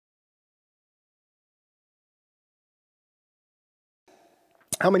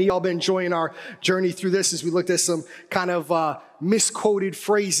How many of y'all been enjoying our journey through this as we looked at some kind of misquoted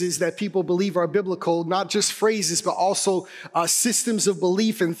phrases that people believe are biblical, not just phrases, but also systems of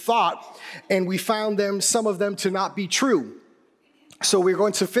belief and thought. And we found some of them to not be true. So we're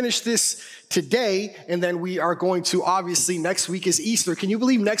going to finish this today, and then we are going to, obviously, next week is Easter. Can you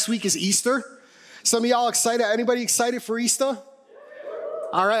believe next week is Easter? Some of y'all excited? Anybody excited for Easter?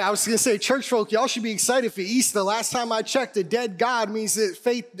 All right, I was going to say, church folk, y'all should be excited for Easter. Last time I checked, a dead God means that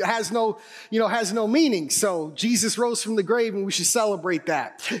faith has no meaning. So Jesus rose from the grave, and we should celebrate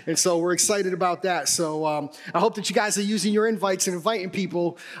that. And so we're excited about that. So I hope that you guys are using your invites and inviting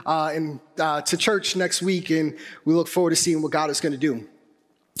people to church next week, and we look forward to seeing what God is going to do.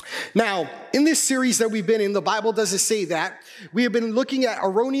 Now, in this series that we've been in, the Bible doesn't say that. We have been looking at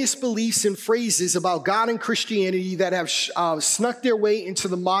erroneous beliefs and phrases about God and Christianity that have snuck their way into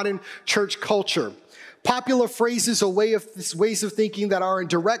the modern church culture. Popular phrases or ways of thinking that are in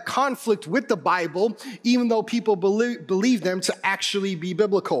direct conflict with the Bible, even though people believe them to actually be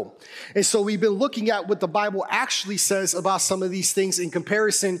biblical. And so we've been looking at what the Bible actually says about some of these things in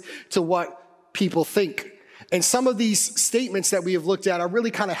comparison to what people think. And some of these statements that we have looked at are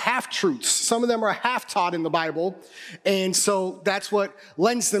really kind of half-truths. Some of them are half-taught in the Bible. And so that's what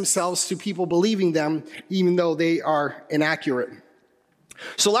lends themselves to people believing them, even though they are inaccurate.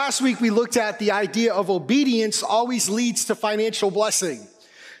 So last week we looked at the idea of obedience always leads to financial blessing.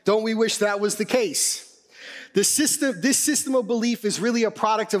 Don't we wish that was the case? This system of belief is really a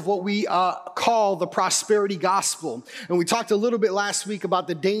product of what we call the prosperity gospel. And we talked a little bit last week about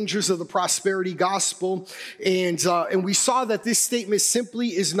the dangers of the prosperity gospel. And we saw that this statement simply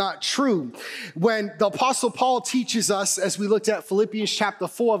is not true. When the Apostle Paul teaches us, as we looked at Philippians chapter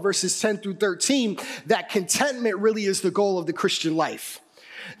 4, verses 10 through 13, that contentment really is the goal of the Christian life.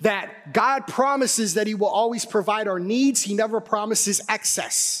 That God promises that he will always provide our needs. He never promises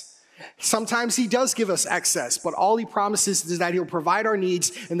excess. Sometimes he does give us excess, but all he promises is that he'll provide our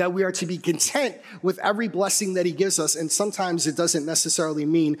needs and that we are to be content with every blessing that he gives us. And sometimes it doesn't necessarily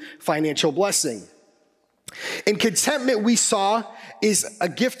mean financial blessing. And contentment, we saw, is a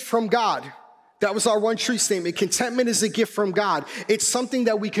gift from God. That was our one truth statement. Contentment is a gift from God. It's something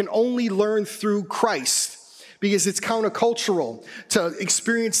that we can only learn through Christ, because it's countercultural to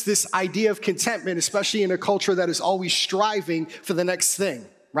experience this idea of contentment, especially in a culture that is always striving for the next thing.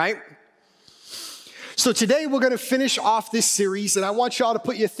 Right? So today we're going to finish off this series, and I want y'all to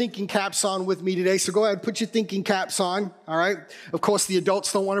put your thinking caps on with me today. So go ahead, put your thinking caps on, all right? Of course, the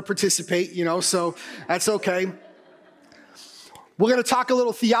adults don't want to participate, so that's okay. We're going to talk a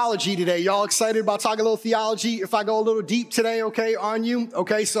little theology today. Y'all excited about talking a little theology? If I go a little deep today, okay, on you?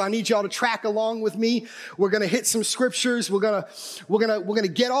 Okay, so I need y'all to track along with me. We're going to hit some scriptures. We're going to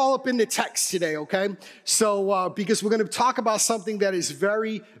get all up in the text today, okay? So because we're going to talk about something that is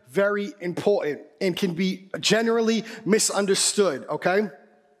very, very important and can be generally misunderstood, okay?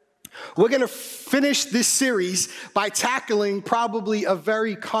 We're going to finish this series by tackling probably a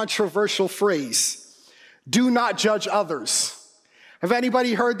very controversial phrase. Do not judge others. Have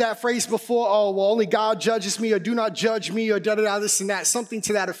anybody heard that phrase before? Oh, well, only God judges me, or do not judge me, or da-da-da, this and that. Something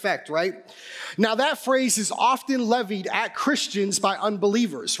to that effect, right? Now, that phrase is often levied at Christians by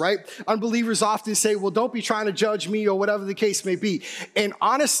unbelievers, right? Unbelievers often say, well, don't be trying to judge me, or whatever the case may be. And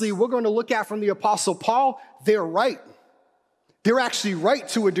honestly, we're going to look at from the Apostle Paul, they're right. They're actually right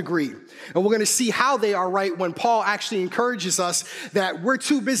to a degree. And we're going to see how they are right when Paul actually encourages us that we're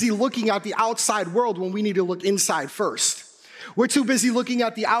too busy looking at the outside world when we need to look inside first. We're too busy looking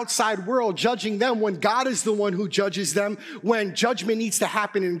at the outside world, judging them when God is the one who judges them, when judgment needs to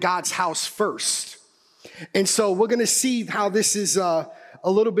happen in God's house first. And so we're going to see how this is a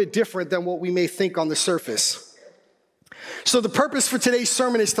little bit different than what we may think on the surface. So the purpose for today's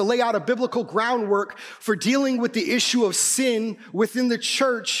sermon is to lay out a biblical groundwork for dealing with the issue of sin within the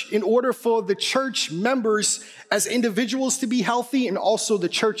church in order for the church members as individuals to be healthy and also the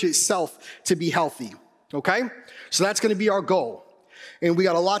church itself to be healthy. Okay? So that's going to be our goal. And we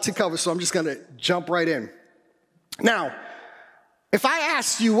got a lot to cover, so I'm just going to jump right in. Now, if I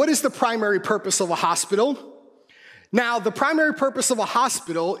asked you, what is the primary purpose of a hospital? Now, the primary purpose of a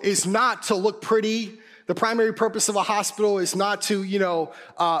hospital is not to look pretty. The primary purpose of a hospital is not to,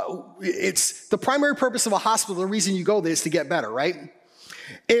 it's the primary purpose of a hospital, the reason you go there is to get better, right?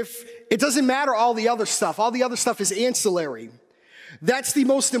 If it doesn't matter all the other stuff is ancillary. That's the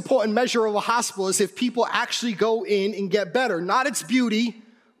most important measure of a hospital, is if people actually go in and get better. Not its beauty.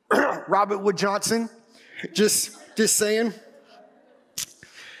 Robert Wood Johnson, just saying.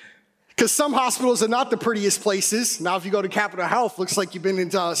 Because some hospitals are not the prettiest places. Now, if you go to Capitol Health, looks like you've been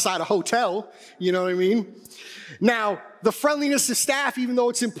inside a hotel. You know what I mean? Now, the friendliness of staff, even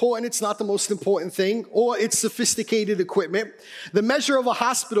though it's important, it's not the most important thing, or it's sophisticated equipment. The measure of a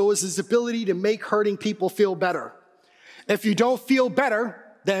hospital is its ability to make hurting people feel better. If you don't feel better,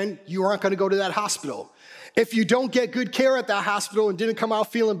 then you aren't going to go to that hospital. If you don't get good care at that hospital and didn't come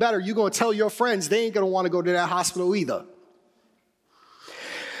out feeling better, you're going to tell your friends they ain't going to want to go to that hospital either.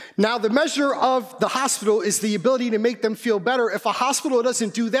 Now, the measure of the hospital is the ability to make them feel better. If a hospital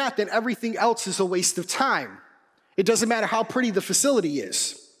doesn't do that, then everything else is a waste of time. It doesn't matter how pretty the facility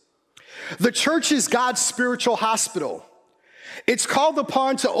is. The church is God's spiritual hospital. It's called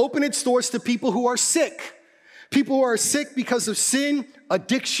upon to open its doors to people who are sick. People who are sick because of sin,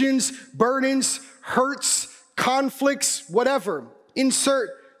 addictions, burdens, hurts, conflicts, whatever. Insert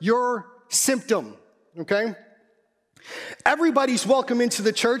your symptom, okay? Everybody's welcome into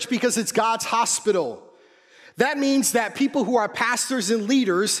the church because it's God's hospital. That means that people who are pastors and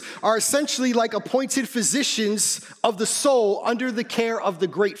leaders are essentially like appointed physicians of the soul under the care of the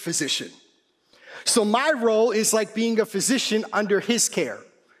great physician. So my role is like being a physician under his care,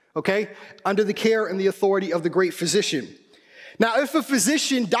 okay? Under the care and the authority of the great physician. Now, if a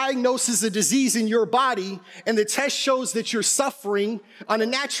physician diagnoses a disease in your body and the test shows that you're suffering on a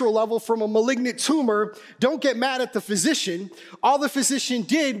natural level from a malignant tumor, don't get mad at the physician. All the physician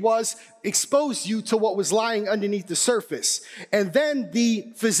did was expose you to what was lying underneath the surface. And then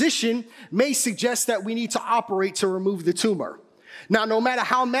the physician may suggest that we need to operate to remove the tumor. Now, no matter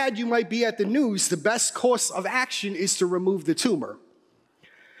how mad you might be at the news, the best course of action is to remove the tumor.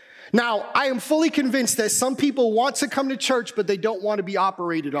 Now, I am fully convinced that some people want to come to church, but they don't want to be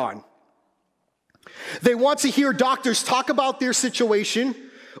operated on. They want to hear doctors talk about their situation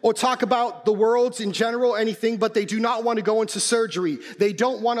or talk about the world in general, anything, but they do not want to go into surgery. They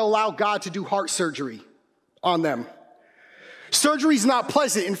don't want to allow God to do heart surgery on them. Surgery is not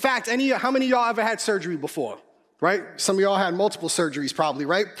pleasant. In fact, how many of y'all ever had surgery before? Right? Some of y'all had multiple surgeries probably,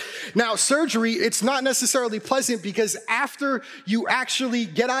 right? Now, surgery, it's not necessarily pleasant because after you actually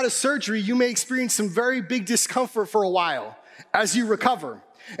get out of surgery, you may experience some very big discomfort for a while as you recover.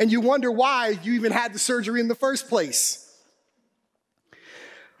 And you wonder why you even had the surgery in the first place.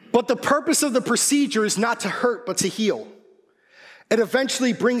 But the purpose of the procedure is not to hurt, but to heal. It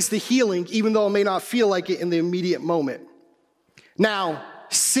eventually brings the healing, even though it may not feel like it in the immediate moment. Now,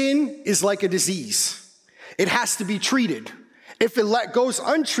 sin is like a disease. It has to be treated. If it goes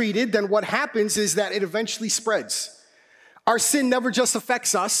untreated, then what happens is that it eventually spreads. Our sin never just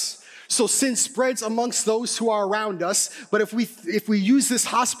affects us, so sin spreads amongst those who are around us. But if we use this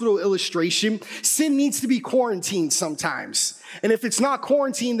hospital illustration, sin needs to be quarantined sometimes. And if it's not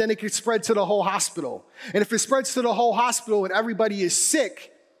quarantined, then it could spread to the whole hospital. And if it spreads to the whole hospital and everybody is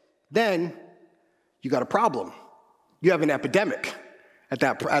sick, then you got a problem. You have an epidemic at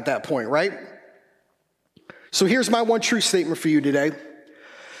that point, right? So here's my one true statement for you today.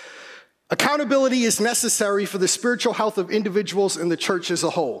 Accountability is necessary for the spiritual health of individuals and the church as a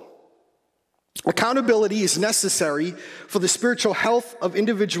whole. Accountability is necessary for the spiritual health of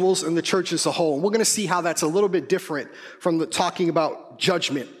individuals and the church as a whole. And we're going to see how that's a little bit different from talking about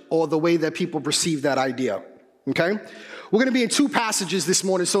judgment or the way that people perceive that idea. Okay? We're going to be in two passages this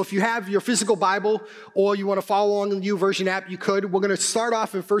morning. So if you have your physical Bible or you want to follow along in the YouVersion app, you could. We're going to start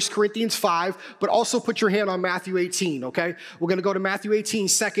off in 1 Corinthians 5, but also put your hand on Matthew 18, okay? We're going to go to Matthew 18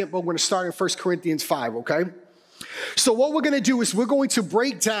 second, but we're going to start in 1 Corinthians 5, okay? So what we're going to do is we're going to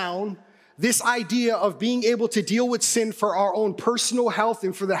break down this idea of being able to deal with sin for our own personal health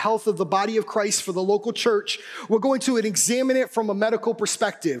and for the health of the body of Christ, for the local church. We're going to examine it from a medical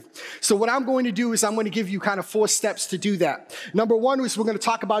perspective. So what I'm going to do is I'm going to give you kind of 4 steps to do that. Number 1 is we're going to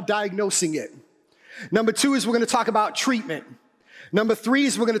talk about diagnosing it. Number 2 is we're going to talk about treatment. Number 3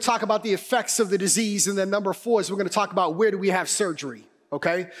 is we're going to talk about the effects of the disease. And then number 4 is we're going to talk about where do we have surgery,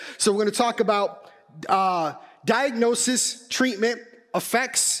 okay? So we're going to talk about diagnosis, treatment,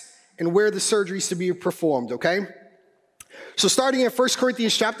 effects, and where the surgery is to be performed, okay? So starting in 1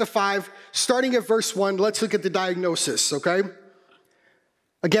 Corinthians chapter 5, starting at verse 1, let's look at the diagnosis, okay?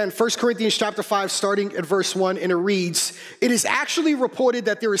 Again, 1 Corinthians chapter 5, starting at verse 1, and it reads, "It is actually reported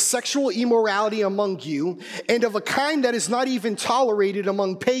that there is sexual immorality among you, and of a kind that is not even tolerated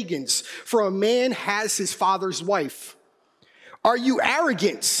among pagans, for a man has his father's wife. Are you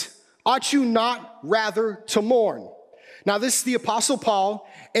arrogant? Ought you not rather to mourn?" Now, this is the Apostle Paul,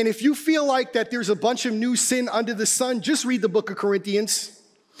 and if you feel like that there's a bunch of new sin under the sun, just read the book of Corinthians.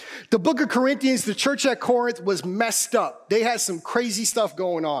 The book of Corinthians, the church at Corinth was messed up. They had some crazy stuff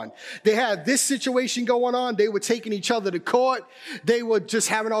going on. They had this situation going on. They were taking each other to court. They were just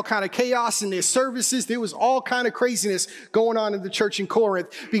having all kind of chaos in their services. There was all kind of craziness going on in the church in Corinth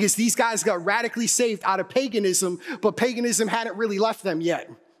because these guys got radically saved out of paganism, but paganism hadn't really left them yet,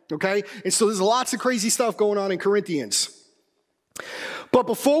 okay? And so there's lots of crazy stuff going on in Corinthians. But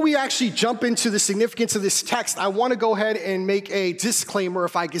before we actually jump into the significance of this text, I want to go ahead and make a disclaimer,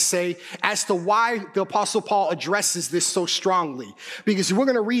 if I could say, as to why the Apostle Paul addresses this so strongly. Because we're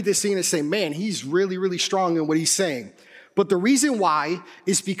going to read this thing and say, man, he's really, really strong in what he's saying. But the reason why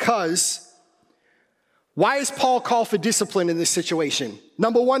is because, why is Paul called for discipline in this situation?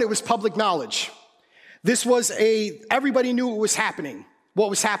 Number one, it was public knowledge. This was everybody knew what was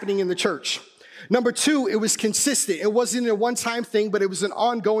happening in the church. Number two, it was consistent. It wasn't a one-time thing, but it was an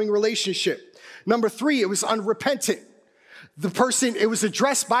ongoing relationship. Number three, it was unrepentant. It was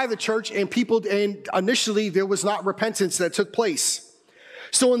addressed by the church and initially there was not repentance that took place.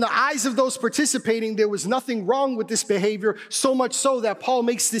 So in the eyes of those participating, there was nothing wrong with this behavior, so much so that Paul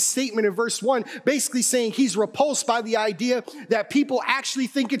makes this statement in verse 1, basically saying he's repulsed by the idea that people actually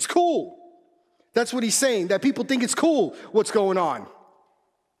think it's cool. That's what he's saying, that people think it's cool what's going on.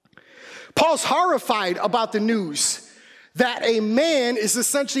 Paul's horrified about the news that a man is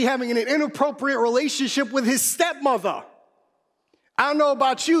essentially having an inappropriate relationship with his stepmother. I don't know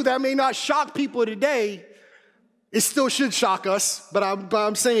about you, that may not shock people today. It still should shock us, but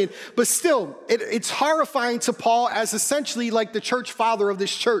I'm saying, but still, it's horrifying to Paul as essentially like the church father of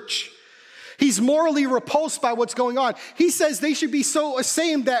this church. He's morally repulsed by what's going on. He says they should be so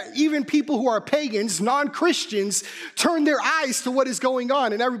ashamed that even people who are pagans, non-Christians, turn their eyes to what is going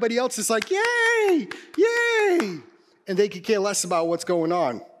on. And everybody else is like, yay, yay. And they could care less about what's going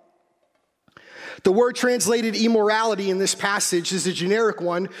on. The word translated immorality in this passage is a generic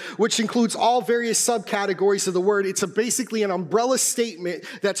one, which includes all various subcategories of the word. It's basically an umbrella statement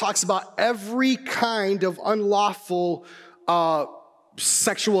that talks about every kind of unlawful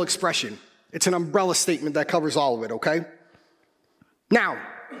sexual expression. It's an umbrella statement that covers all of it, okay? Now,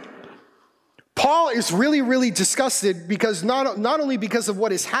 Paul is really, really disgusted because not only because of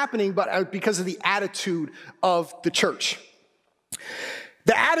what is happening, but because of the attitude of the church.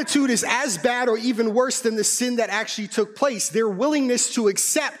 The attitude is as bad or even worse than the sin that actually took place. Their willingness to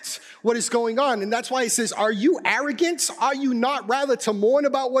accept what is going on. And that's why he says, are you arrogant? Are you not rather to mourn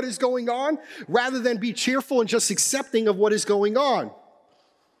about what is going on rather than be cheerful and just accepting of what is going on?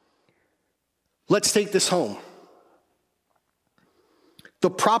 Let's take this home. The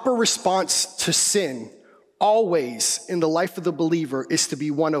proper response to sin always in the life of the believer is to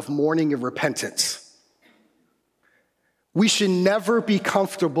be one of mourning and repentance. We should never be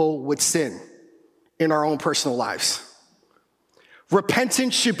comfortable with sin in our own personal lives.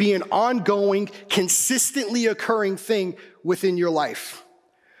 Repentance should be an ongoing, consistently occurring thing within your life.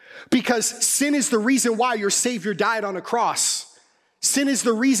 Because sin is the reason why your Savior died on a cross. Sin is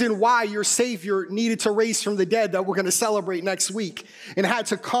the reason why your Savior needed to raise from the dead that we're going to celebrate next week and had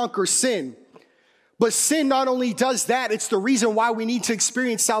to conquer sin. But sin not only does that, it's the reason why we need to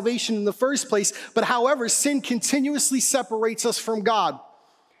experience salvation in the first place. But however, sin continuously separates us from God.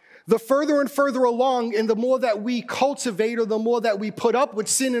 The further and further along and the more that we cultivate or the more that we put up with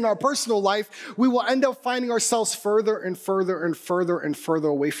sin in our personal life, we will end up finding ourselves further and further and further and further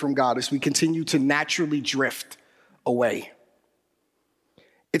away from God as we continue to naturally drift away.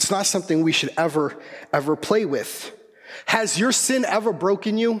 It's not something we should ever play with. Has your sin ever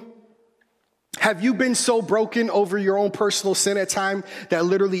broken you? Have you been so broken over your own personal sin at times that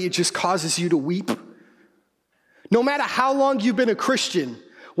literally it just causes you to weep? No matter how long you've been a Christian,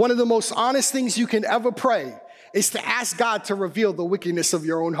 one of the most honest things you can ever pray is to ask God to reveal the wickedness of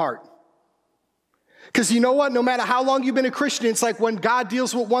your own heart. Because you know what? No matter how long you've been a Christian, it's like when God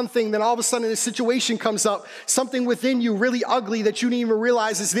deals with one thing, then all of a sudden a situation comes up, something within you really ugly that you didn't even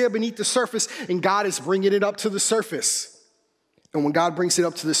realize is there beneath the surface, and God is bringing it up to the surface. And when God brings it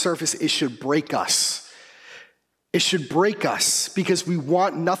up to the surface, it should break us. It should break us because we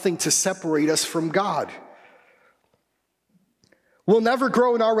want nothing to separate us from God. We'll never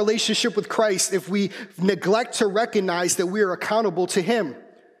grow in our relationship with Christ if we neglect to recognize that we are accountable to Him.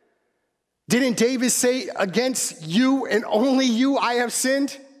 Didn't David say, against you and only you I have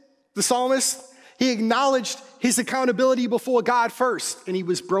sinned? The psalmist, he acknowledged his accountability before God first, and he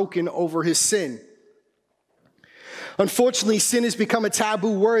was broken over his sin. Unfortunately, sin has become a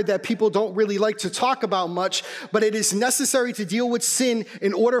taboo word that people don't really like to talk about much, but it is necessary to deal with sin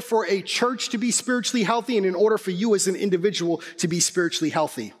in order for a church to be spiritually healthy and in order for you as an individual to be spiritually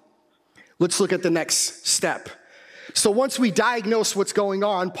healthy. Let's look at the next step. So once we diagnose what's going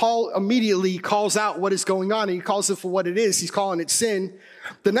on, Paul immediately calls out what is going on, and he calls it for what it is. He's calling it sin.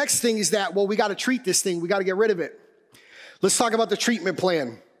 The next thing is that, well, we got to treat this thing. We got to get rid of it. Let's talk about the treatment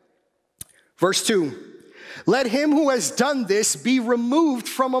plan. Verse 2, let him who has done this be removed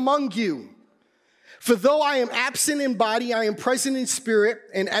from among you. For though I am absent in body, I am present in spirit,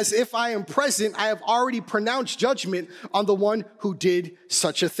 and as if I am present, I have already pronounced judgment on the one who did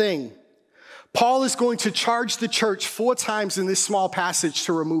such a thing. Paul is going to charge the church 4 times in this small passage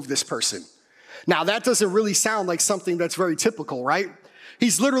to remove this person. Now, that doesn't really sound like something that's very typical, right?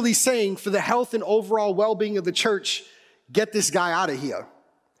 He's literally saying, for the health and overall well-being of the church, get this guy out of here.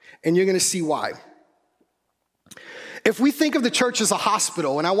 And you're going to see why. If we think of the church as a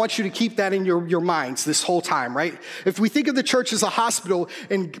hospital, and I want you to keep that in your minds this whole time, right? If we think of the church as a hospital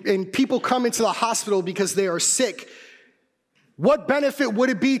and people come into the hospital because they are sick, what benefit would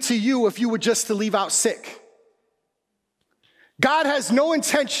it be to you if you were just to leave out sick? God has no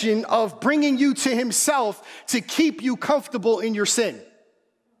intention of bringing you to himself to keep you comfortable in your sin.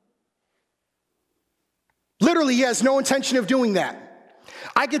 Literally, he has no intention of doing that.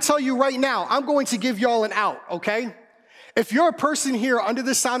 I can tell you right now, I'm going to give y'all an out, okay? If you're a person here under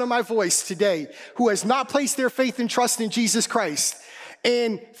the sound of my voice today who has not placed their faith and trust in Jesus Christ,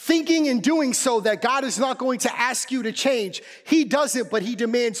 and thinking and doing so that God is not going to ask you to change, he doesn't, but he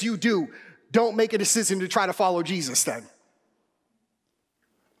demands you do. Don't make a decision to try to follow Jesus then.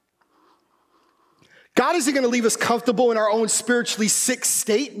 God isn't going to leave us comfortable in our own spiritually sick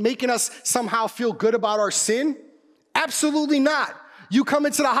state, making us somehow feel good about our sin. Absolutely not. You come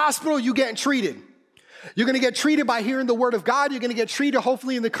into the hospital, you getting treated. You're going to get treated by hearing the word of God. You're going to get treated,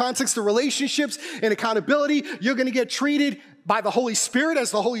 hopefully, in the context of relationships and accountability. You're going to get treated by the Holy Spirit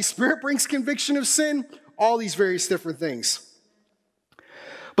as the Holy Spirit brings conviction of sin. All these various different things.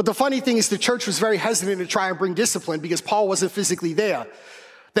 But the funny thing is the church was very hesitant to try and bring discipline because Paul wasn't physically there.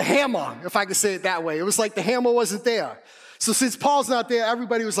 The hammer, if I could say it that way. It was like the hammer wasn't there. So since Paul's not there,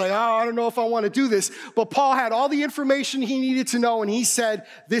 everybody was like, oh, I don't know if I want to do this. But Paul had all the information he needed to know, and he said,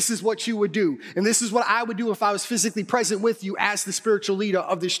 this is what you would do. And this is what I would do if I was physically present with you as the spiritual leader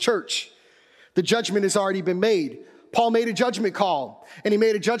of this church. The judgment has already been made. Paul made a judgment call, and he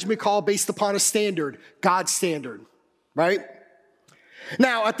made a judgment call based upon a standard, God's standard, right?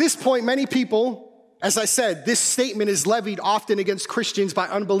 Now, at this point, many people, as I said, this statement is levied often against Christians by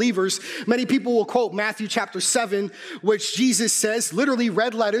unbelievers. Many people will quote Matthew chapter 7, which Jesus says, literally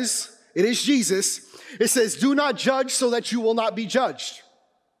red letters, it is Jesus. It says, do not judge so that you will not be judged,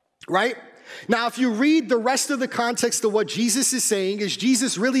 right? Now, if you read the rest of the context of what Jesus is saying, is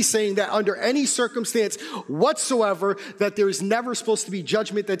Jesus really saying that under any circumstance whatsoever, that there is never supposed to be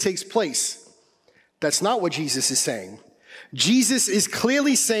judgment that takes place? That's not what Jesus is saying. Jesus is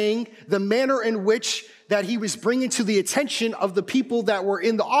clearly saying the manner in which that he was bringing to the attention of the people that were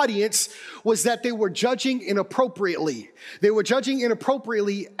in the audience was that they were judging inappropriately. They were judging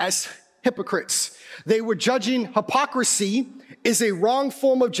inappropriately as hypocrites. They were judging hypocrisy is a wrong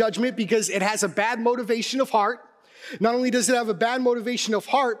form of judgment because it has a bad motivation of heart. Not only does it have a bad motivation of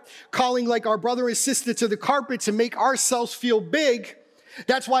heart, calling like our brother and sister to the carpet to make ourselves feel big.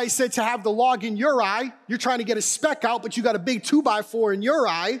 That's why he said to have the log in your eye. You're trying to get a speck out, but you got a big 2x4 in your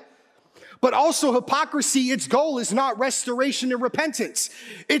eye. But also hypocrisy, its goal is not restoration and repentance.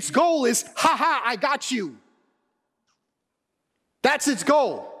 Its goal is, I got you. That's its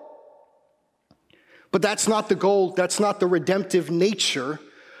goal. But that's not the goal. That's not the redemptive nature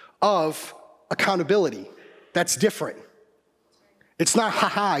of accountability. That's different. It's not,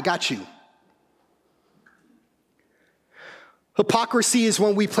 I got you. Hypocrisy is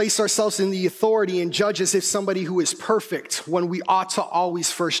when we place ourselves in the authority and judge as if somebody who is perfect, when we ought to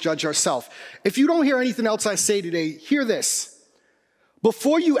always first judge ourselves. If you don't hear anything else I say today, hear this.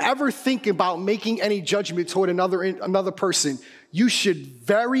 Before you ever think about making any judgment toward another person, you should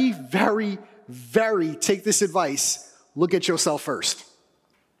very, very, very take this advice. Look at yourself first.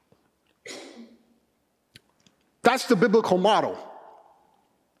 That's the biblical model.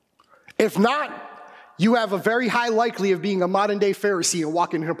 If not, you have a very high likelihood of being a modern day Pharisee and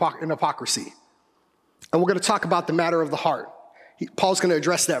walking in hypocrisy. And we're going to talk about the matter of the heart. Paul's going to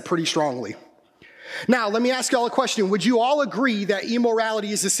address that pretty strongly. Now, let me ask y'all a question. Would you all agree that immorality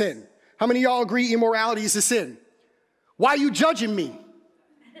is a sin? How many of y'all agree immorality is a sin? Why are you judging me?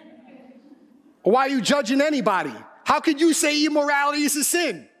 Or why are you judging anybody? How could you say immorality is a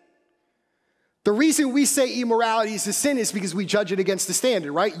sin? The reason we say immorality is a sin is because we judge it against the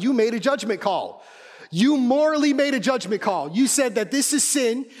standard, right? You made a judgment call. You morally made a judgment call. You said that this is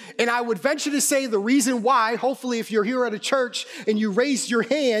sin, and I would venture to say the reason why, hopefully if you're here at a church and you raised your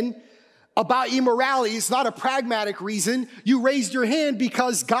hand, about immorality is not a pragmatic reason. You raised your hand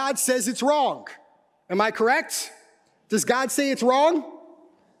because God says it's wrong. Am I correct? Does God say it's wrong?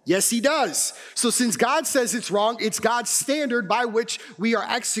 Yes, he does. So since God says it's wrong, it's God's standard by which we are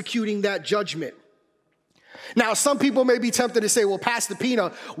executing that judgment. Now, some people may be tempted to say, well, Pastor Pina,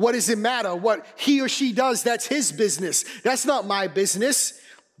 what does it matter? What he or she does, that's his business. That's not my business.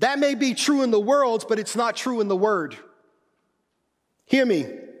 That may be true in the world, but it's not true in the word. Hear me.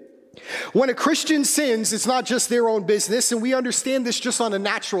 When a Christian sins, it's not just their own business, and we understand this just on a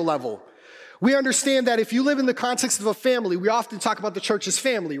natural level. We understand that if you live in the context of a family, we often talk about the church as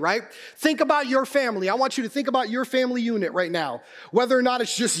family, right? Think about your family. I want you to think about your family unit right now. Whether or not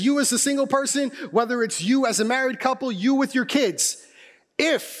it's just you as a single person, whether it's you as a married couple, you with your kids.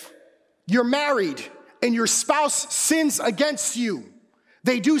 If you're married and your spouse sins against you,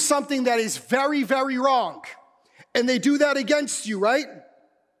 they do something that is very, very wrong, and they do that against you, right?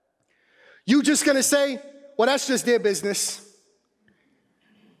 You just gonna say, well, that's just their business.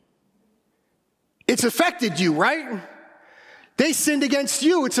 It's affected you, right? They sinned against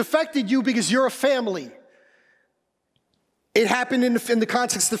you. It's affected you because you're a family. It happened in the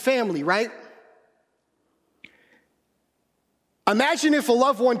context of family, right? Imagine if a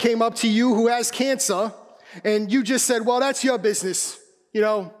loved one came up to you who has cancer and you just said, well, that's your business. You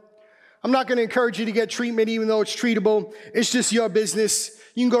know, I'm not going to encourage you to get treatment even though it's treatable. It's just your business.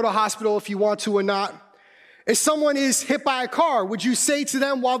 You can go to the hospital if you want to or not. If someone is hit by a car, would you say to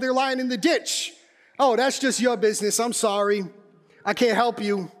them while they're lying in the ditch, oh, that's just your business. I'm sorry. I can't help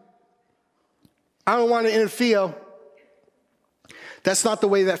you. I don't want to interfere. That's not the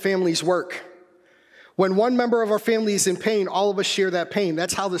way that families work. When one member of our family is in pain, all of us share that pain.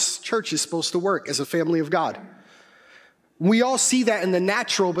 That's how this church is supposed to work as a family of God. We all see that in the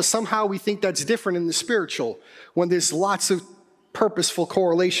natural, but somehow we think that's different in the spiritual when there's lots of purposeful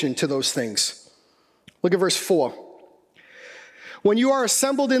correlation to those things. Look at verse 4. When you are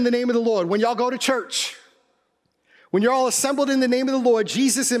assembled in the name of the Lord, when y'all go to church, when you're all assembled in the name of the Lord,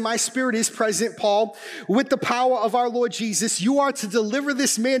 Jesus in my spirit is present, Paul, with the power of our Lord Jesus, you are to deliver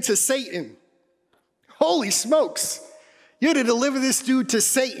this man to Satan. Holy smokes. You're to deliver this dude to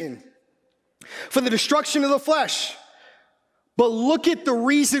Satan for the destruction of the flesh. But look at the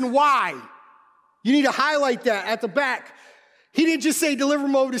reason why. You need to highlight that at the back. He didn't just say deliver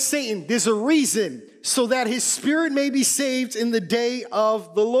him over to Satan. There's a reason, so that his spirit may be saved in the day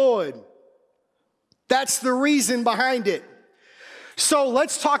of the Lord. That's the reason behind it. So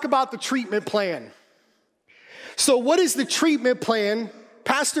let's talk about the treatment plan. So what is the treatment plan?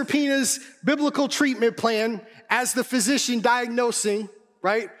 Pastor Pina's biblical treatment plan as the physician diagnosing,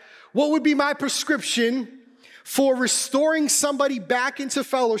 right? What would be my prescription for restoring somebody back into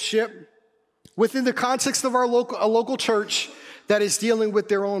fellowship within the context of a local church that is dealing with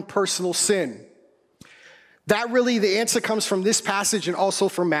their own personal sin? That really, the answer comes from this passage and also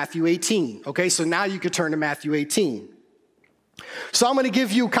from Matthew 18. Okay, so now you could turn to Matthew 18. So I'm going to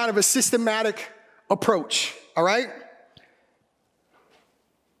give you kind of a systematic approach, all right?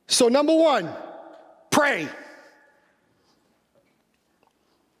 So number one, pray.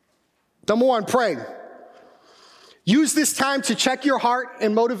 Number one, pray. Use this time to check your heart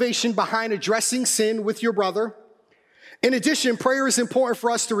and motivation behind addressing sin with your brother. In addition, prayer is important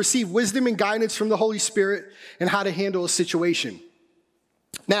for us to receive wisdom and guidance from the Holy Spirit and how to handle a situation.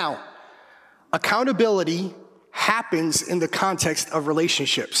 Now, accountability happens in the context of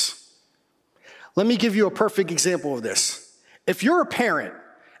relationships. Let me give you a perfect example of this. If you're a parent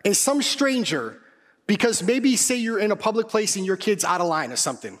and some stranger, because maybe say you're in a public place and your kid's out of line or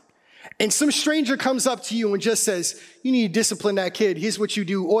something, and some stranger comes up to you and just says, you need to discipline that kid. Here's what you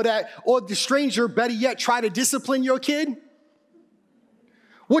do. Or the stranger, better yet, try to discipline your kid.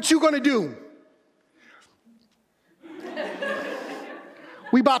 What you gonna do?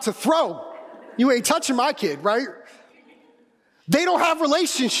 We about to throw. You ain't touching my kid, right? They don't have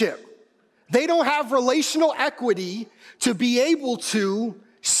relationship. They don't have relational equity to be able to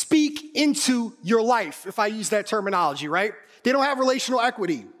speak into your life, if I use that terminology, right? They don't have relational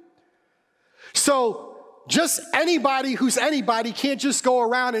equity. So just anybody who's anybody can't just go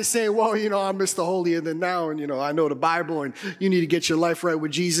around and say, well, you know, I'm Mr. Holier than thou, and, you know, I know the Bible, and you need to get your life right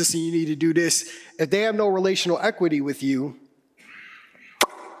with Jesus, and you need to do this. If they have no relational equity with you,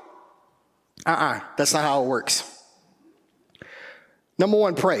 that's not how it works. Number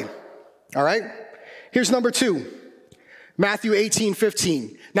one, pray, all right? Here's number two. Matthew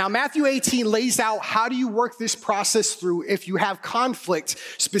 18:15. Now, Matthew 18 lays out how do you work this process through if you have conflict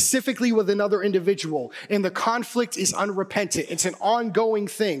specifically with another individual, and the conflict is unrepentant. It's an ongoing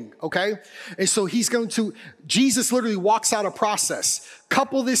thing, okay? And so Jesus literally walks out a process.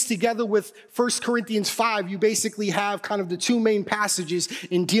 Couple this together with 1 Corinthians 5, you basically have kind of the two main passages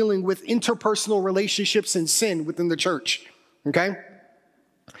in dealing with interpersonal relationships and sin within the church, okay?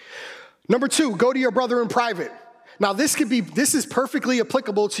 Number 2, go to your brother in private. Now, this is perfectly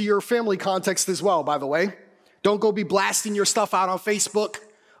applicable to your family context as well, by the way. Don't go be blasting your stuff out on Facebook.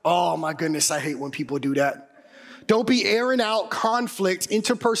 Oh my goodness, I hate when people do that. Don't be airing out conflict,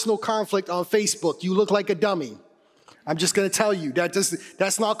 interpersonal conflict on Facebook. You look like a dummy. I'm just gonna tell you,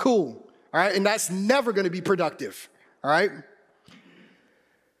 that's not cool, all right? And that's never gonna be productive, all right?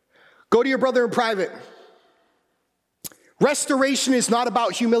 Go to your brother in private. Restoration is not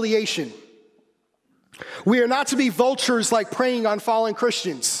about humiliation. We are not to be vultures like preying on fallen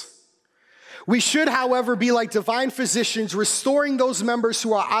Christians. We should, however, be like divine physicians, restoring those members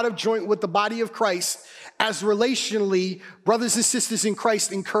who are out of joint with the body of Christ, as relationally brothers and sisters in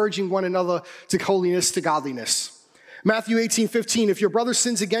Christ, encouraging one another to holiness, to godliness. Matthew 18:15, if your brother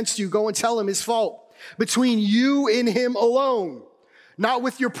sins against you, go and tell him his fault between you and him alone, not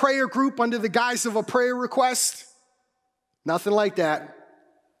with your prayer group under the guise of a prayer request. Nothing like that.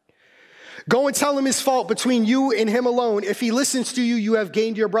 Go and tell him his fault between you and him alone. If he listens to you, you have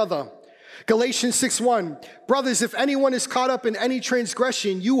gained your brother. Galatians 6:1, brothers, if anyone is caught up in any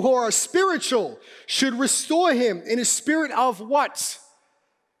transgression, you who are spiritual should restore him in a spirit of what?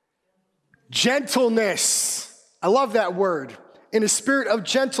 Gentleness. I love that word. In a spirit of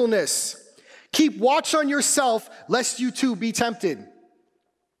gentleness. Keep watch on yourself, lest you too be tempted.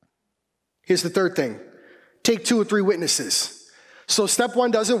 Here's the third thing. Take 2 or 3 witnesses. So step 1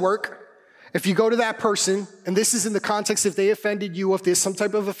 doesn't work. If you go to that person, and this is in the context if they offended you, if there's some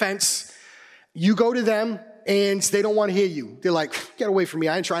type of offense, you go to them and they don't want to hear you. They're like, get away from me,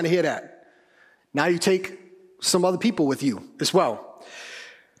 I ain't trying to hear that. Now you take some other people with you as well.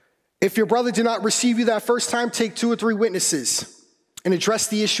 If your brother did not receive you that first time, take 2 or 3 witnesses and address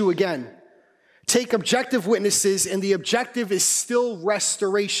the issue again. Take objective witnesses, and the objective is still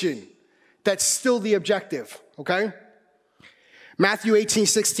restoration. That's still the objective, okay? Matthew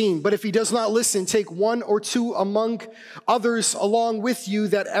 18:16, but if he does not listen, take 1 or 2 among others along with you,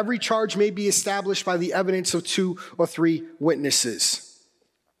 that every charge may be established by the evidence of 2 or 3 witnesses.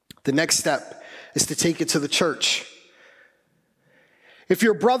 The next step is to take it to the church. If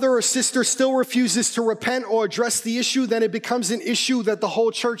your brother or sister still refuses to repent or address the issue, then it becomes an issue that the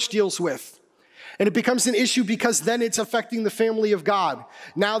whole church deals with. And it becomes an issue because then it's affecting the family of God.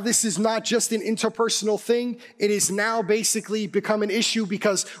 Now this is not just an interpersonal thing. It is now basically become an issue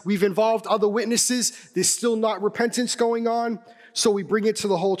because we've involved other witnesses. There's still not repentance going on. So we bring it to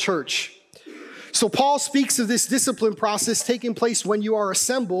the whole church. So Paul speaks of this discipline process taking place when you are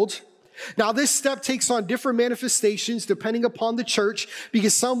assembled. Now this step takes on different manifestations depending upon the church,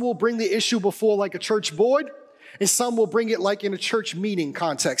 because some will bring the issue before like a church board, and some will bring it like in a church meeting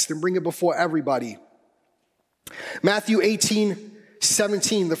context and bring it before everybody. Matthew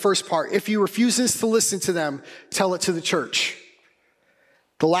 18:17, the first part. If he refuses to listen to them, tell it to the church.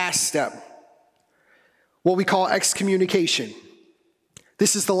 The last step, what we call excommunication.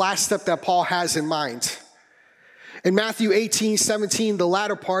 This is the last step that Paul has in mind. In Matthew 18:17, the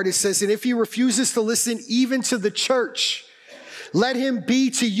latter part, it says, and if he refuses to listen even to the church, let him be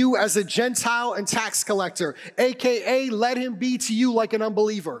to you as a Gentile and tax collector, AKA let him be to you like an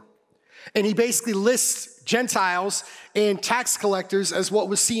unbeliever. And he basically lists Gentiles and tax collectors as what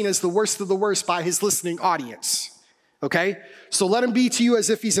was seen as the worst of the worst by his listening audience. Okay? So let him be to you as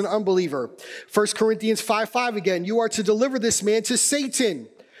if he's an unbeliever. 1 Corinthians 5:5 again, you are to deliver this man to Satan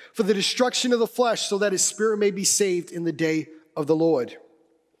for the destruction of the flesh, so that his spirit may be saved in the day of the Lord.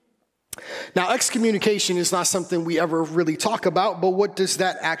 Now, excommunication is not something we ever really talk about, but what does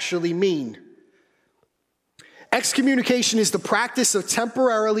that actually mean? Excommunication is the practice of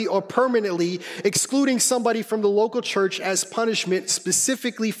temporarily or permanently excluding somebody from the local church as punishment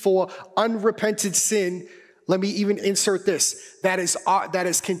specifically for unrepented sin. Let me even insert this, that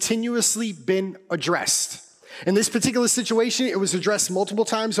has continuously been addressed. In this particular situation, it was addressed multiple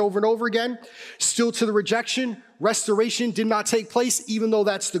times over and over again. Still to the rejection, restoration did not take place, even though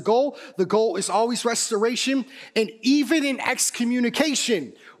that's the goal. The goal is always restoration. And even in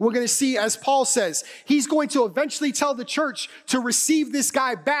excommunication, we're going to see, as Paul says, he's going to eventually tell the church to receive this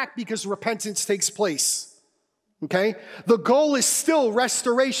guy back because repentance takes place. Okay? The goal is still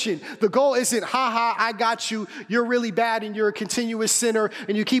restoration. The goal isn't, I got you. You're really bad and you're a continuous sinner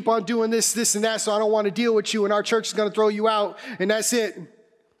and you keep on doing this, this, and that, so I don't want to deal with you and our church is going to throw you out and that's it.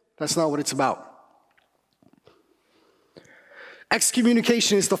 That's not what it's about.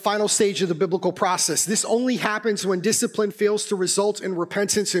 Excommunication is the final stage of the biblical process. This only happens when discipline fails to result in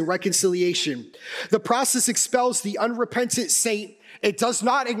repentance and reconciliation. The process expels the unrepentant saint. It does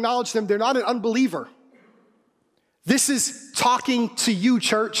not acknowledge them. They're not an unbeliever. This is talking to you,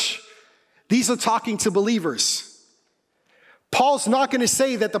 church. These are talking to believers. Paul's not going to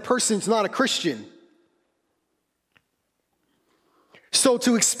say that the person's not a Christian. So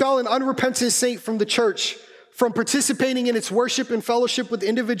to expel an unrepentant saint from the church, from participating in its worship and fellowship with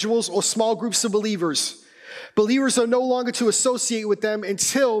individuals or small groups of believers, believers are no longer to associate with them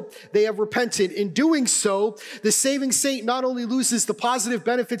until they have repented. In doing so, the saving saint not only loses the positive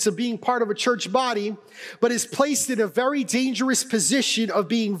benefits of being part of a church body, but is placed in a very dangerous position of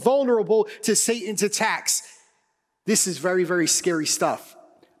being vulnerable to Satan's attacks. This is very, very scary stuff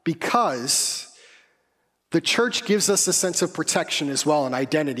because the church gives us a sense of protection as well and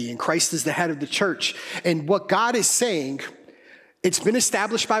identity, and Christ is the head of the church. And what God is saying, it's been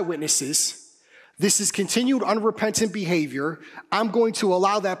established by witnesses. This is continued unrepentant behavior. I'm going to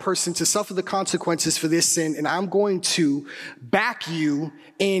allow that person to suffer the consequences for this sin, and I'm going to back you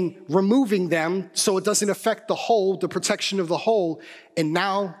in removing them so it doesn't affect the whole, the protection of the whole. And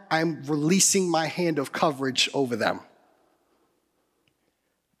now I'm releasing my hand of coverage over them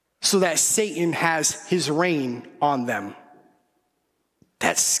so that Satan has his reign on them.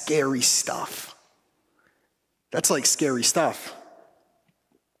 That's scary stuff. That's like scary stuff.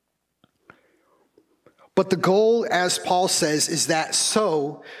 But the goal, as Paul says, is that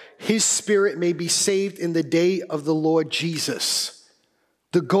so his spirit may be saved in the day of the Lord Jesus.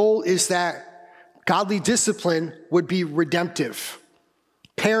 The goal is that godly discipline would be redemptive.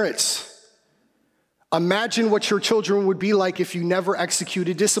 Parents, imagine what your children would be like if you never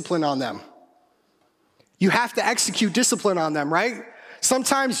executed discipline on them. You have to execute discipline on them, right?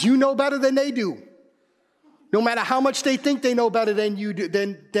 Sometimes you know better than they do. No matter how much they think they know better than you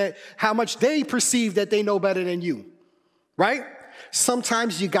do, how much they perceive that they know better than you, right?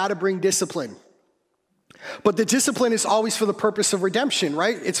 Sometimes you got to bring discipline. But the discipline is always for the purpose of redemption,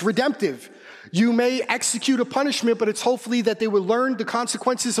 right? It's redemptive. You may execute a punishment, but it's hopefully that they would learn the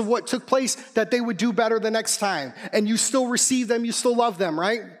consequences of what took place, that they would do better the next time. And you still receive them, you still love them,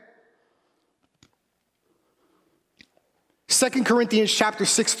 right? 2 Corinthians chapter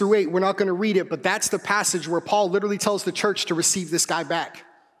 6 through 8, we're not going to read it, but that's the passage where Paul literally tells the church to receive this guy back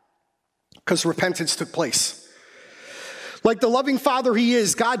because repentance took place. Like the loving father he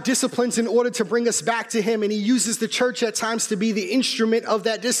is, God disciplines in order to bring us back to him, and he uses the church at times to be the instrument of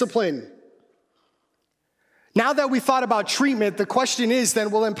that discipline. Now that we thought about treatment, the question is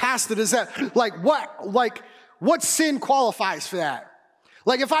then, well, then pastor, does that, what sin qualifies for that?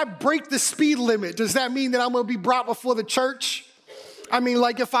 Like if I break the speed limit, does that mean that I'm going to be brought before the church? I mean,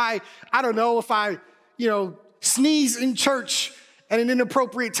 like if I sneeze in church at an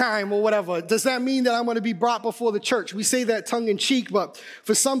inappropriate time or whatever, does that mean that I'm going to be brought before the church? We say that tongue in cheek, but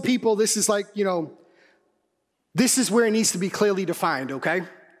for some people, this is like, this is where it needs to be clearly defined, okay?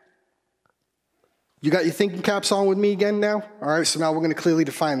 You got your thinking caps on with me again now? All right, so now we're going to clearly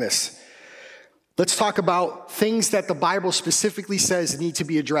define this. Let's talk about things that the Bible specifically says need to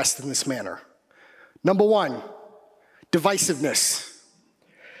be addressed in this manner. Number one, divisiveness.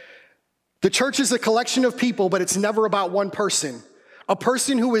 The church is a collection of people, but it's never about one person. A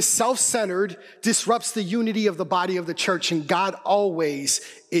person who is self-centered disrupts the unity of the body of the church, and God always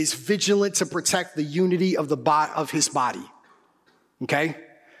is vigilant to protect the unity of his body. Okay?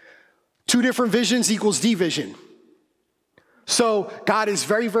 Two different visions equals division. So God is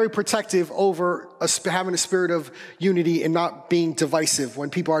very, very protective over having a spirit of unity and not being divisive when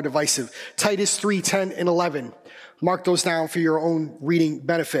people are divisive. Titus 3:10 and 11. Mark those down for your own reading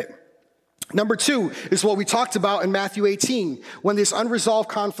benefit. Number two is what we talked about in Matthew 18, when there's unresolved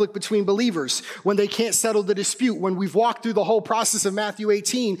conflict between believers, when they can't settle the dispute, when we've walked through the whole process of Matthew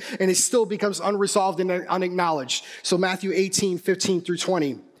 18 and it still becomes unresolved and unacknowledged. So Matthew 18, 15 through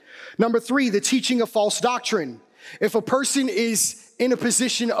 20. Number three, the teaching of false doctrine. If a person is in a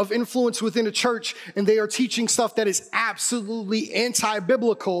position of influence within a church and they are teaching stuff that is absolutely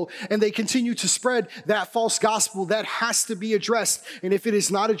anti-biblical and they continue to spread that false gospel, that has to be addressed. And if it is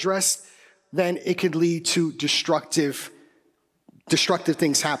not addressed, then it could lead to destructive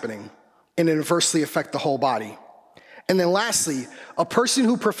things happening and adversely affect the whole body. And then lastly, a person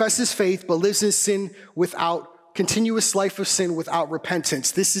who professes faith but lives in sin without continuous life of sin without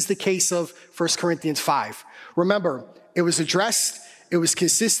repentance. This is the case of 1 Corinthians 5. Remember, it was addressed, it was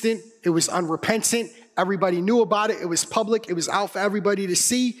consistent, it was unrepentant, everybody knew about it, it was public, it was out for everybody to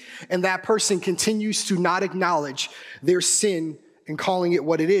see, and that person continues to not acknowledge their sin and calling it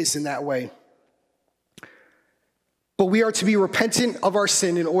what it is in that way. But we are to be repentant of our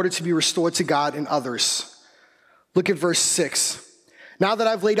sin in order to be restored to God and others. Look at verse 6. Now that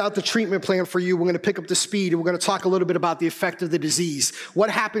I've laid out the treatment plan for you, we're going to pick up the speed and we're going to talk a little bit about the effect of the disease. What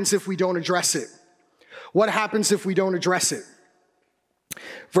happens if we don't address it? What happens if we don't address it?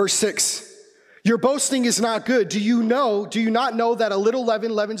 Verse 6. Your boasting is not good. Do you not know that a little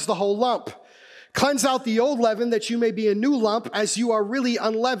leaven leavens the whole lump? Cleanse out the old leaven that you may be a new lump as you are really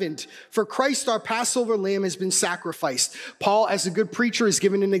unleavened. For Christ, our Passover lamb, has been sacrificed. Paul, as a good preacher, is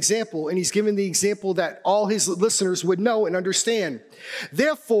given an example, and he's given the example that all his listeners would know and understand.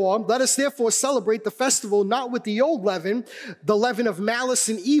 Therefore, let us celebrate the festival not with the old leaven, the leaven of malice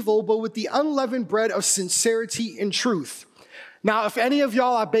and evil, but with the unleavened bread of sincerity and truth. Now, if any of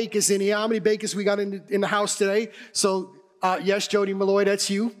y'all are bakers in here, how many bakers we got in the house today? So, yes, Jody Malloy, that's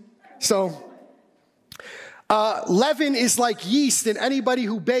you. So, leaven is like yeast, and anybody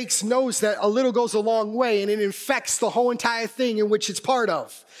who bakes knows that a little goes a long way, and it infects the whole entire thing in which it's part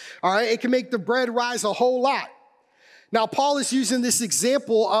of. All right, it can make the bread rise a whole lot. Now, Paul is using this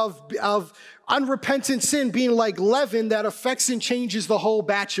example of unrepentant sin being like leaven that affects and changes the whole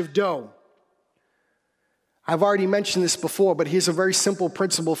batch of dough. I've already mentioned this before, but here's a very simple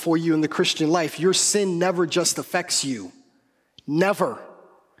principle for you in the Christian life. Your sin never just affects you. Never.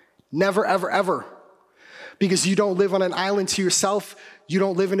 Never, ever, ever. Because you don't live on an island to yourself. You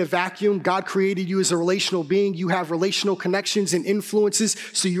don't live in a vacuum. God created you as a relational being. You have relational connections and influences,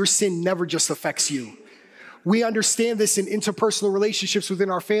 so your sin never just affects you. We understand this in interpersonal relationships within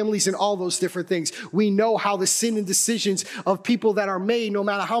our families and all those different things. We know how the sin and decisions of people that are made, no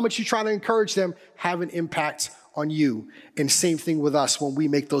matter how much you try to encourage them, have an impact on you. And same thing with us when we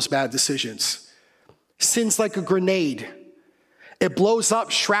make those bad decisions. Sin's like a grenade. It blows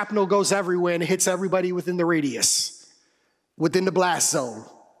up, shrapnel goes everywhere, and it hits everybody within the radius, within the blast zone.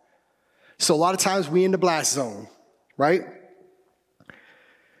 So a lot of times we in the blast zone, right?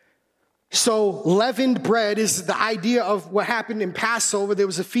 So leavened bread is the idea of what happened in Passover. There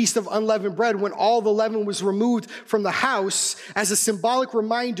was a feast of unleavened bread when all the leaven was removed from the house as a symbolic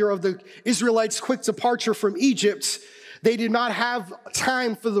reminder of the Israelites' quick departure from Egypt. They did not have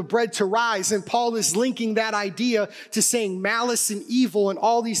time for the bread to rise. And Paul is linking that idea to saying malice and evil and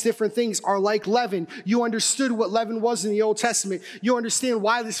all these different things are like leaven. You understood what leaven was in the Old Testament. You understand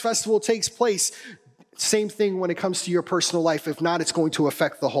why this festival takes place. Same thing when it comes to your personal life. If not, it's going to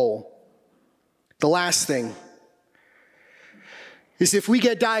affect the whole. The last thing is if we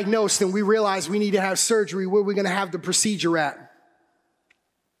get diagnosed and we realize we need to have surgery, where are we going to have the procedure at?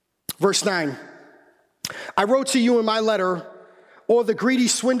 Verse 9. I wrote to you in my letter, or the greedy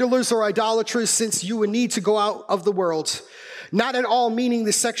swindlers or idolaters, since you would need to go out of the world. Not at all meaning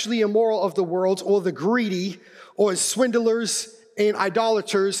the sexually immoral of the world, or the greedy, or swindlers and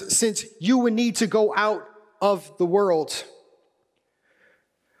idolaters, since you would need to go out of the world.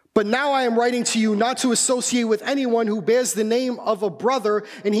 But now I am writing to you not to associate with anyone who bears the name of a brother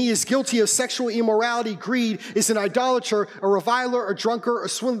and he is guilty of sexual immorality, greed, is an idolater, a reviler, a drunkard, a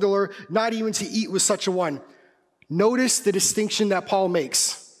swindler, not even to eat with such a one. Notice the distinction that Paul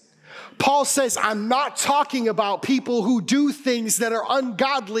makes. Paul says, I'm not talking about people who do things that are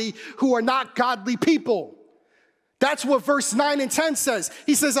ungodly, who are not godly people. That's what verse 9 and 10 says.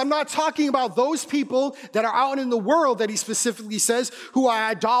 He says, I'm not talking about those people that are out in the world that he specifically says, who are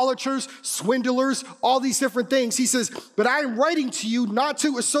idolaters, swindlers, all these different things. He says, but I am writing to you not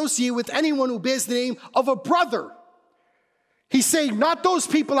to associate with anyone who bears the name of a brother. He's saying, not those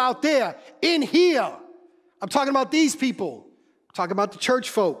people out there, in here. I'm talking about these people. I'm talking about the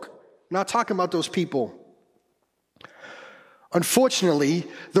church folk. I'm not talking about those people. Unfortunately,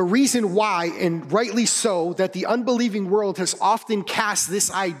 the reason why, and rightly so, that the unbelieving world has often cast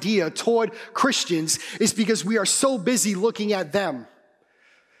this idea toward Christians is because we are so busy looking at them.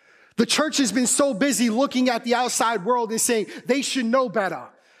 The church has been so busy looking at the outside world and saying they should know better.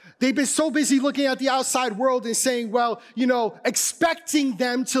 They've been so busy looking at the outside world and saying, well, expecting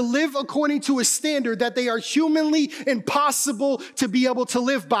them to live according to a standard that they are humanly impossible to be able to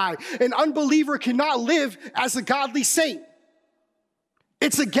live by. An unbeliever cannot live as a godly saint.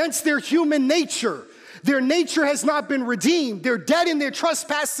 It's against their human nature. Their nature has not been redeemed. They're dead in their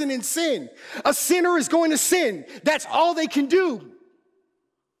trespassing and sin. A sinner is going to sin. That's all they can do.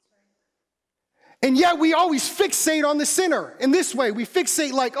 And yet we always fixate on the sinner in this way. We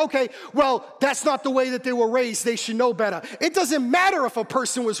fixate like, okay, well, that's not the way that they were raised. They should know better. It doesn't matter if a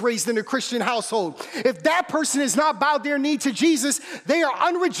person was raised in a Christian household. If that person has not bowed their knee to Jesus, they are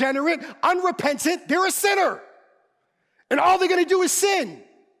unregenerate, unrepentant. They're a sinner. And all they're going to do is sin.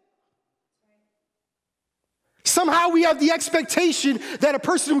 Somehow we have the expectation that a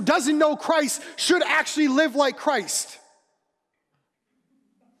person who doesn't know Christ should actually live like Christ.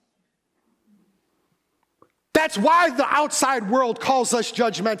 That's why the outside world calls us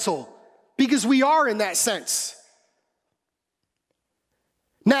judgmental, because we are in that sense.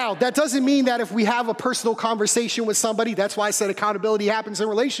 Now, that doesn't mean that if we have a personal conversation with somebody, that's why I said accountability happens in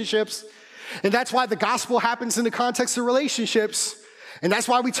relationships, and that's why the gospel happens in the context of relationships, and that's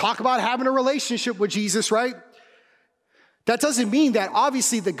why we talk about having a relationship with Jesus, right? That doesn't mean that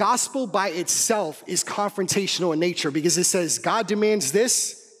obviously the gospel by itself is confrontational in nature, because it says God demands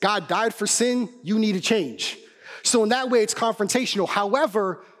this, God died for sin, you need to change. So in that way, it's confrontational.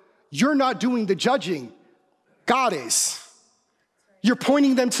 However, you're not doing the judging. God is. You're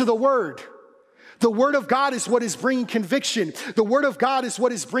pointing them to the word. The word of God is what is bringing conviction. The word of God is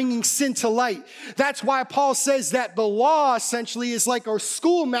what is bringing sin to light. That's why Paul says that the law essentially is like our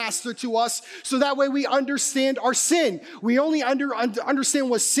schoolmaster to us, so that way we understand our sin. We only understand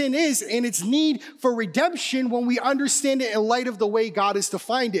what sin is and its need for redemption when we understand it in light of the way God has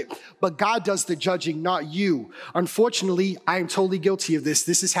defined it. But God does the judging, not you. Unfortunately, I am totally guilty of this.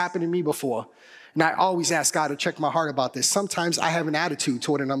 This has happened to me before. And I always ask God to check my heart about this. Sometimes I have an attitude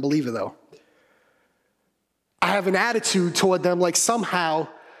toward an unbeliever, though. I have an attitude toward them like somehow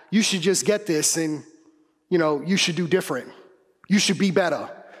you should just get this and, you should do different. You should be better.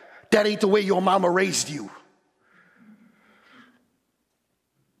 That ain't the way your mama raised you.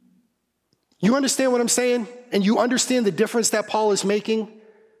 You understand what I'm saying? And you understand the difference that Paul is making?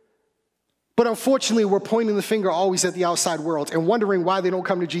 But unfortunately, we're pointing the finger always at the outside world and wondering why they don't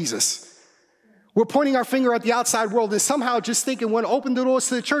come to Jesus. We're pointing our finger at the outside world and somehow just thinking when open the doors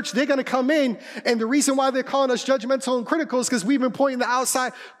to the church, they're going to come in. And the reason why they're calling us judgmental and critical is because we've been pointing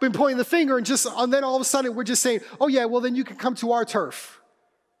the finger, and then all of a sudden we're just saying, oh yeah, well then you can come to our turf.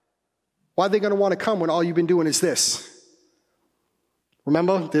 Why are they going to want to come when all you've been doing is this?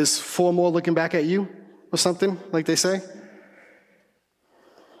 Remember, there's 4 more looking back at you or something, like they say.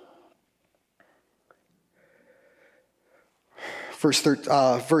 Verse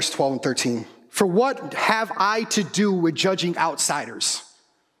 12 and 13. For what have I to do with judging outsiders?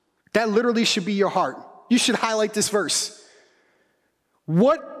 That literally should be your heart. You should highlight this verse.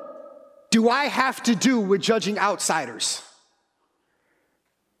 What do I have to do with judging outsiders?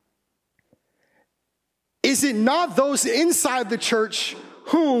 Is it not those inside the church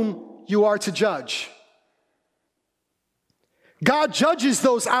whom you are to judge? God judges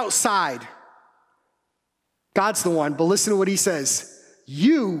those outside. God's the one, but listen to what he says.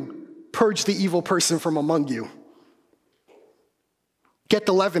 You purge the evil person from among you. Get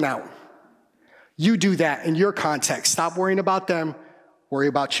the leaven out. You do that in your context. Stop worrying about them. Worry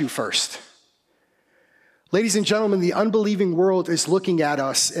about you first. Ladies and gentlemen, the unbelieving world is looking at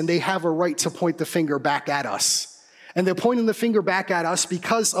us, and they have a right to point the finger back at us. And they're pointing the finger back at us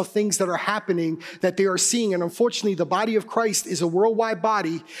because of things that are happening that they are seeing. And unfortunately, the body of Christ is a worldwide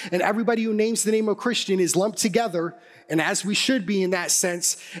body, and everybody who names the name of Christian is lumped together, and as we should be in that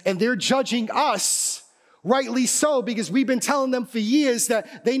sense. And they're judging us, rightly so, because we've been telling them for years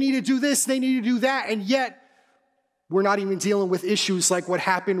that they need to do this, they need to do that, and yet we're not even dealing with issues like what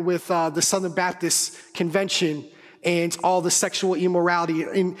happened with the Southern Baptist Convention and all the sexual immorality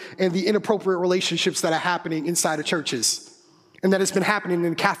and the inappropriate relationships that are happening inside of churches, and that has been happening in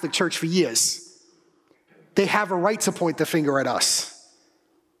the Catholic Church for years. They have a right to point the finger at us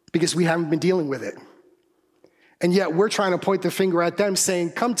because we haven't been dealing with it. And yet we're trying to point the finger at them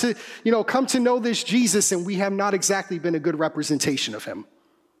saying, come to know this Jesus, and we have not exactly been a good representation of him,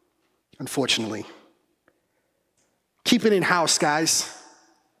 unfortunately. Keep it in house, guys.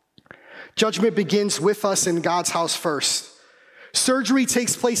 Judgment begins with us in God's house first. Surgery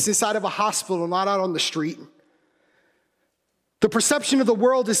takes place inside of a hospital, not out on the street. The perception of the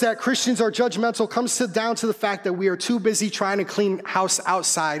world is that Christians are judgmental comes down to the fact that we are too busy trying to clean house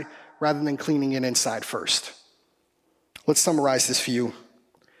outside rather than cleaning it inside first. Let's summarize this for you.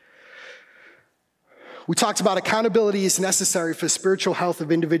 We talked about accountability is necessary for the spiritual health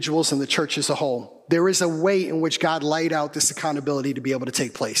of individuals and the church as a whole. There is a way in which God laid out this accountability to be able to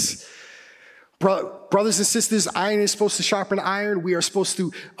take place. Brothers and sisters, iron is supposed to sharpen iron. We are supposed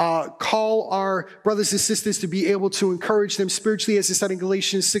to call our brothers and sisters to be able to encourage them spiritually, as it said in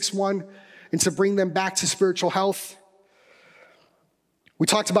Galatians 6:1, and to bring them back to spiritual health. We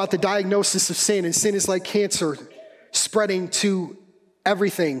talked about the diagnosis of sin, and sin is like cancer spreading to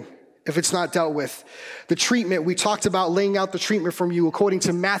everything if it's not dealt with. The treatment, we talked about laying out the treatment from you according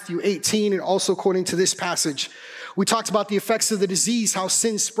to Matthew 18 and also according to this passage. We talked about the effects of the disease, how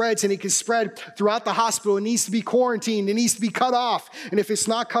sin spreads, and it can spread throughout the hospital. It needs to be quarantined. It needs to be cut off. And if it's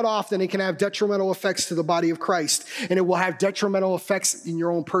not cut off, then it can have detrimental effects to the body of Christ. And it will have detrimental effects in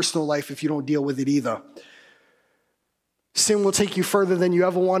your own personal life if you don't deal with it either. Sin will take you further than you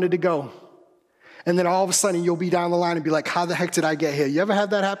ever wanted to go. And then all of a sudden, you'll be down the line and be like, how the heck did I get here? You ever had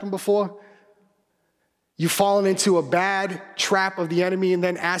that happen before? You've fallen into a bad trap of the enemy and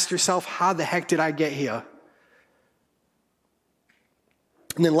then ask yourself, how the heck did I get here?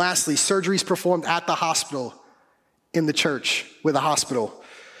 And then lastly, surgeries performed at the hospital, in the church with a hospital.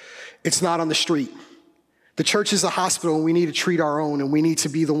 It's not on the street. The church is a hospital, and we need to treat our own, and we need to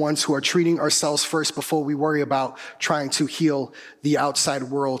be the ones who are treating ourselves first before we worry about trying to heal the outside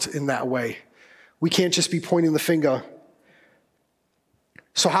world in that way. We can't just be pointing the finger.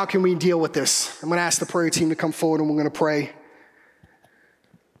 So how can we deal with this? I'm going to ask the prayer team to come forward, and we're going to pray.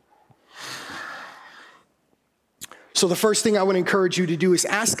 So the first thing I would encourage you to do is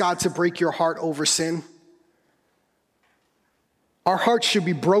ask God to break your heart over sin. Our hearts should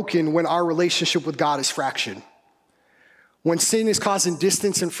be broken when our relationship with God is fractured. When sin is causing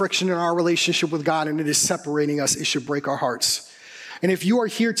distance and friction in our relationship with God and it is separating us, it should break our hearts. And if you are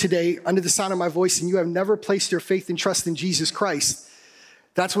here today under the sound of my voice and you have never placed your faith and trust in Jesus Christ,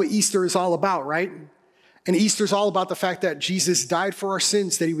 that's what Easter is all about, right? And Easter is all about the fact that Jesus died for our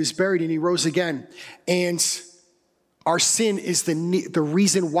sins, that he was buried and he rose again. And our sin is the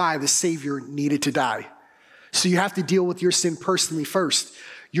reason why the Savior needed to die. So you have to deal with your sin personally first.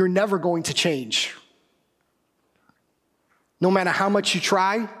 You're never going to change. No matter how much you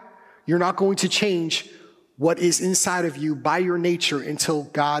try, you're not going to change what is inside of you by your nature until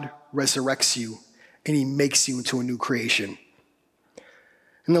God resurrects you and he makes you into a new creation.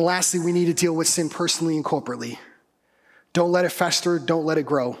 And then lastly, we need to deal with sin personally and corporately. Don't let it fester. Don't let it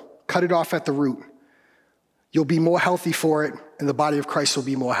grow. Cut it off at the root. You'll be more healthy for it, and the body of Christ will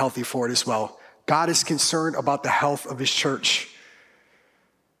be more healthy for it as well. God is concerned about the health of his church.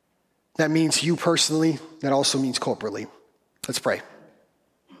 That means you personally. That also means corporately. Let's pray.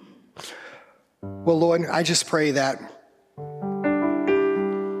 Well, Lord, I just pray that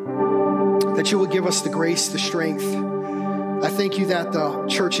you will give us the grace, the strength. I thank you that the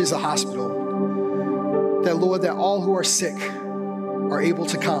church is a hospital. That, Lord, that all who are sick are able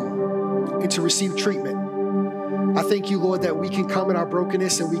to come and to receive treatment. I thank you, Lord, that we can come in our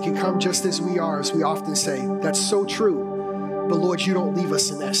brokenness and we can come just as we are, as we often say. That's so true. But, Lord, you don't leave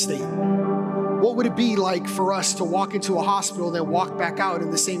us in that state. What would it be like for us to walk into a hospital and then walk back out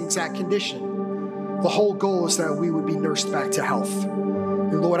in the same exact condition? The whole goal is that we would be nursed back to health.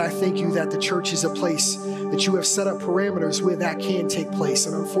 And Lord, I thank you that the church is a place that you have set up parameters where that can take place.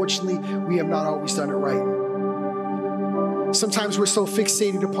 And unfortunately, we have not always done it right. Sometimes we're so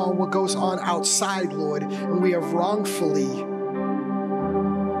fixated upon what goes on outside, Lord, and we have wrongfully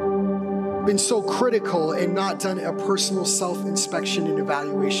been so critical and not done a personal self-inspection and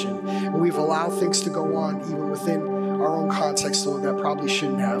evaluation. And we've allowed things to go on even within our own context, Lord, that probably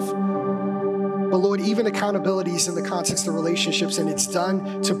shouldn't have. But Lord, even accountability is in the context of relationships, and it's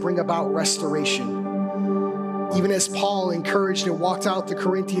done to bring about restoration. Even as Paul encouraged and walked out the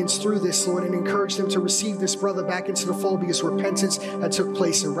Corinthians through this, Lord, and encouraged them to receive this brother back into the fold because repentance had took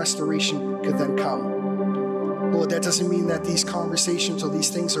place and restoration could then come. Lord, that doesn't mean that these conversations or these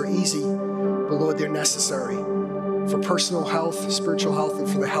things are easy, but Lord, they're necessary for personal health, spiritual health, and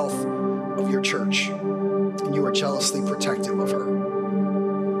for the health of your church. And you are jealously protective of her.